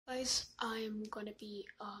guys, I'm gonna be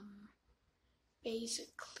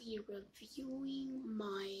basically reviewing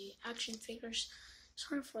my action figures.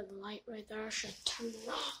 Sorry for the light right there. I should turn it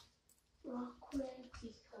off real quick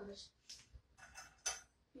because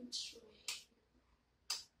it's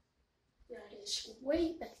that is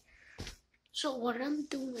way better. So what I'm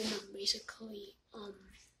doing, I'm basically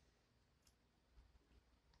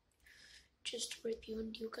just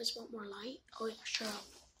reviewing. Do you guys want more light? Oh yeah, sure.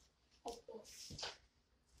 Oh.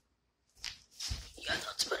 Yeah,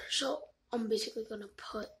 that's better. So I'm basically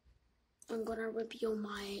I'm gonna review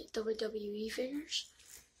my WWE figures.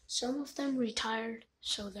 Some of them retired,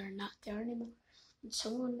 so they're not there anymore. And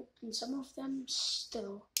some of them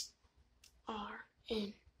still are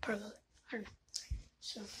in prevalent. I don't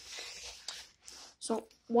know. So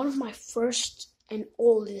one of my first and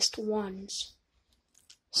oldest ones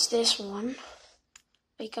is this one.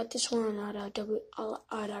 I got this one at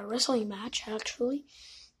a wrestling match, actually.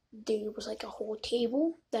 There was like a whole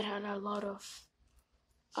table that had a lot of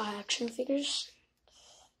action figures.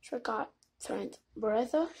 So I got Trent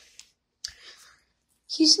Beretta.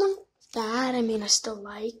 He's not bad. I mean, I still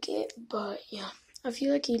like it, but yeah, I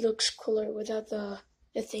feel like he looks cooler without the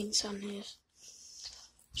things on his.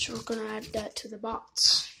 So we're gonna add that to the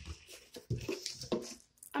box.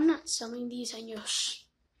 I'm not selling these. I'm just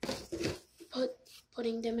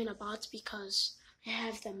putting them in a box because I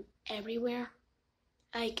have them everywhere.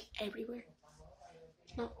 Like everywhere.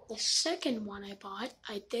 Now, the second one I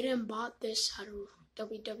didn't bought this at a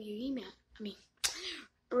WWE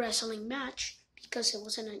wrestling match because it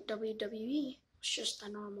wasn't a WWE. It was just a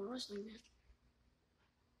normal wrestling match.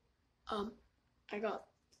 I got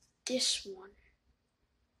this one.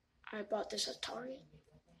 I bought this at Target,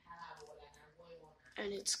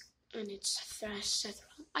 and it's Seth.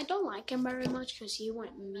 I don't like him very much because he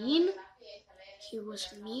went mean. He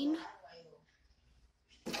was mean.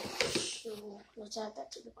 So let's add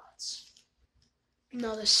that to the box.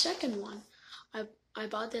 Now the second one, I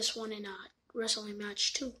bought this one in a wrestling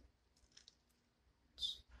match too.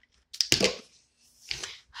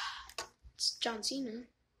 It's John Cena.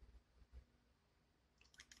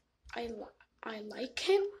 I like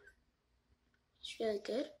him. He's really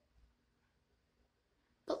good.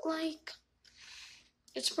 But like,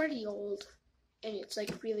 it's pretty old and it's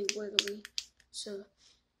like really wiggly. So,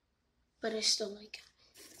 but I still like him.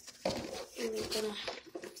 And we're gonna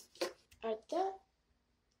add that.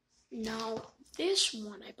 Now this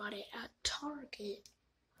one I bought it at Target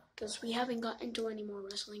because we haven't gotten into any more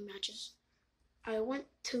wrestling matches. I went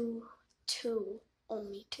to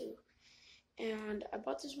only two, and I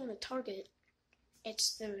bought this one at Target.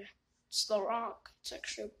 It's the Rock. It's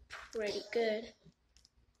actually pretty good.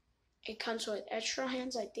 It comes with extra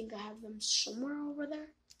hands. I think I have them somewhere over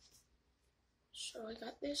there. So I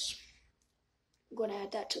got this. I'm gonna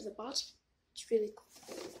add that to the box. It's really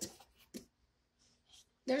cool.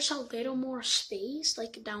 There's a little more space,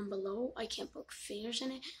 like down below. I can't put figures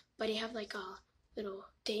in it, but they have like a little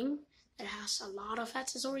thing that has a lot of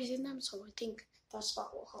accessories in them, so I think that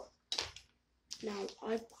spot will help. Now,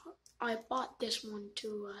 I bought this one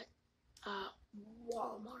too at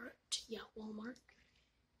Walmart. Yeah, Walmart.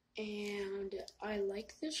 And I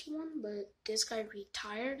like this one, but this guy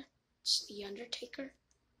retired. It's The Undertaker.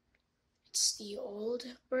 It's the old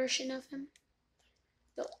version of him.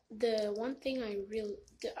 The one thing I really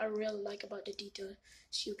like about the detail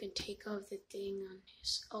is you can take off the thing on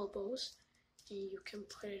his elbows and you can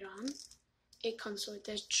put it on. It comes with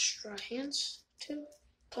extra hands too.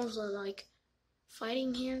 It comes with like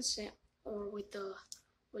fighting hands or with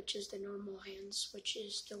which is the normal hands, which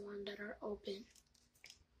is the one that are open.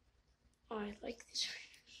 I like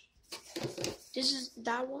this.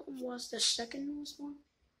 That one was the second newest one.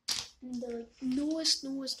 The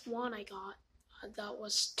newest one I got, that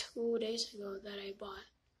was 2 days ago that I bought,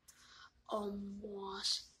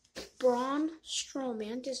 was Braun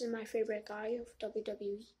Strowman. This is my favorite guy of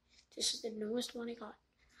WWE. This is the newest one I got.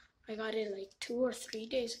 I got it like 2 or 3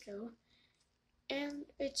 days ago. And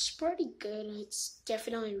it's pretty good. It's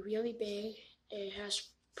definitely really big. It has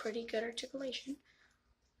pretty good articulation.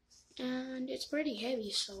 And it's pretty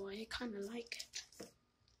heavy, so I kind of like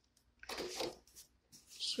it.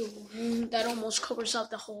 So that almost covers up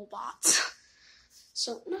the whole box.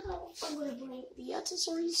 So now I'm going to bring the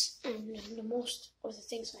accessories and the most of the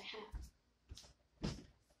things I have.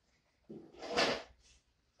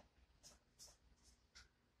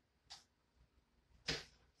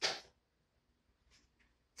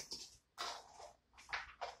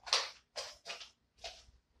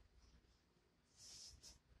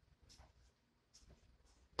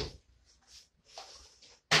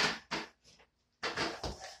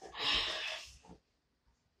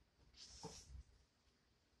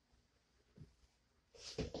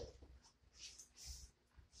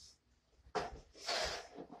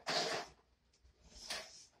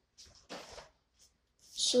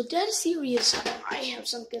 So dead serious, I have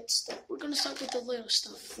some good stuff. We're gonna start with the little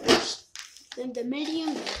stuff first, then the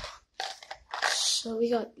medium. So we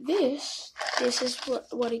got this. This is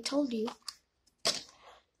what I told you.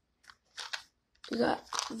 We got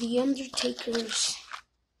the Undertaker's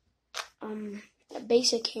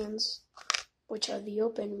basic hands, which are the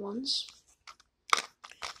open ones.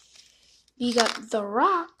 We got The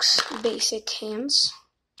Rock's basic hands.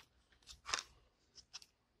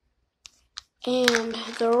 And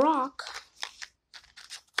The Rock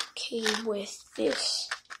came with this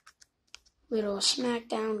little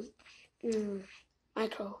SmackDown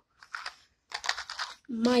micro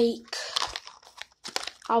mic.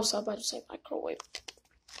 I was about to say microwave.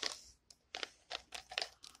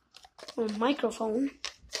 Microphone.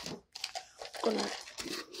 Gonna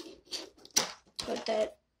put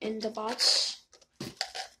that in the box.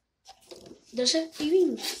 Does it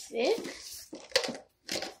even fit?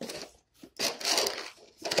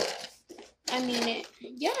 I mean,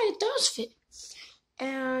 yeah, it does fit.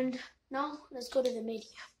 And now let's go to the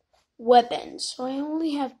medium. Weapons. So I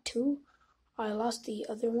only have 2. I lost the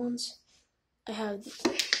other ones. I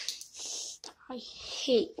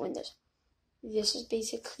hate when this is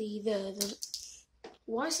basically the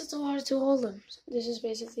why is it so hard to hold them? This is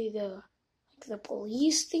basically the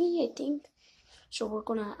police thingy, I think. So we're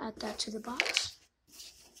gonna add that to the box.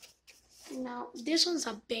 Now this one's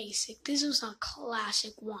a basic. This is a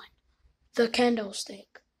classic one. The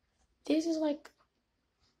candlestick. This is like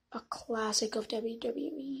a classic of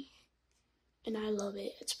WWE, and I love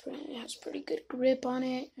it. It has pretty good grip on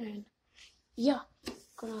it, and yeah,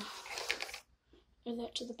 gonna add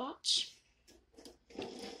that to the box.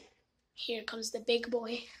 Here comes the big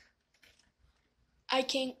boy. I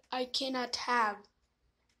cannot have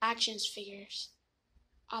action figures,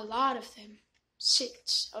 a lot of them,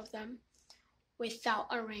 6 of them, without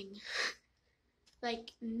a ring.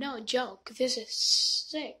 Like, no joke, this is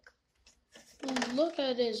sick. Look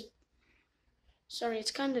at this. Sorry,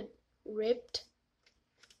 it's kind of ripped,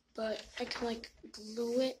 but I can like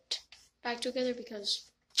glue it back together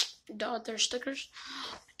because the other stickers.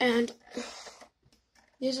 And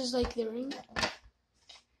this is like the ring.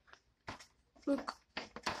 Look,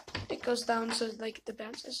 it goes down so like the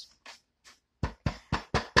bounces.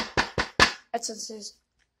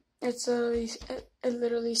 It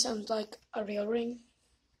literally sounds like a real ring.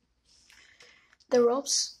 The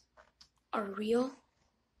ropes are real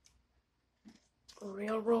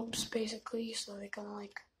ropes basically, so they kind of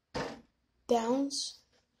like bounce.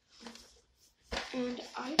 And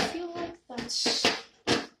I feel like that's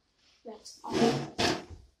all.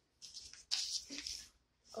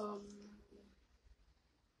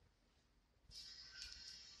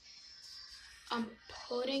 I'm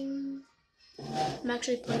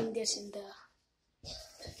actually putting this in the.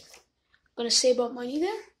 Gonna save up money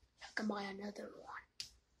there. I can buy another one.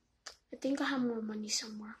 I think I have more money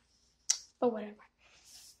somewhere, but whatever.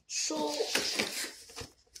 So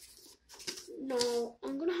now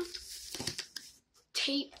I'm gonna have to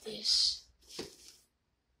tape this.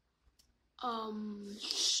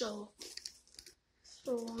 So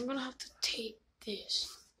I'm gonna have to tape this.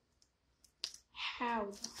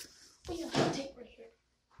 How? Oh yeah, I have tape right here.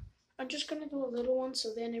 I'm just gonna do a little one,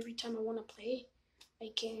 so then every time I wanna play,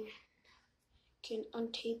 I can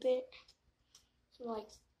untape it. So like